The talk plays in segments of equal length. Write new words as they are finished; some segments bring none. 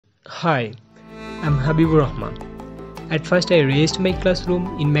Hi, I'm Habibur Rahman. At first I raised my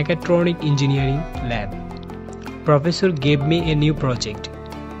classroom in Mechatronic engineering lab. Professor gave me a new project.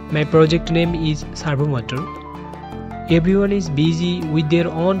 My project name is Servo motor. Everyone is busy with their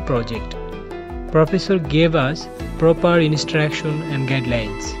own project. Professor gave us proper instruction and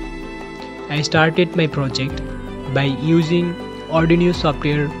guidelines. I started my project by using Arduino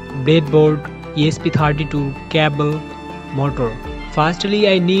Software, Breadboard, ESP32, cable, motor. Firstly,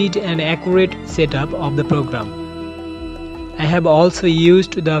 I need an accurate setup of the program. I have also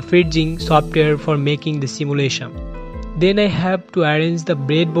used the Fritzing software for making the simulation. Then I have to arrange the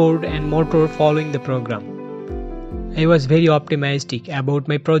breadboard and motor following the program. I was very optimistic about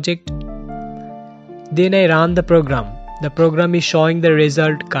my project. Then I ran the program. The program is showing the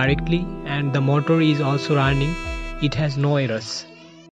result correctly and the motor is also running. It has no errors.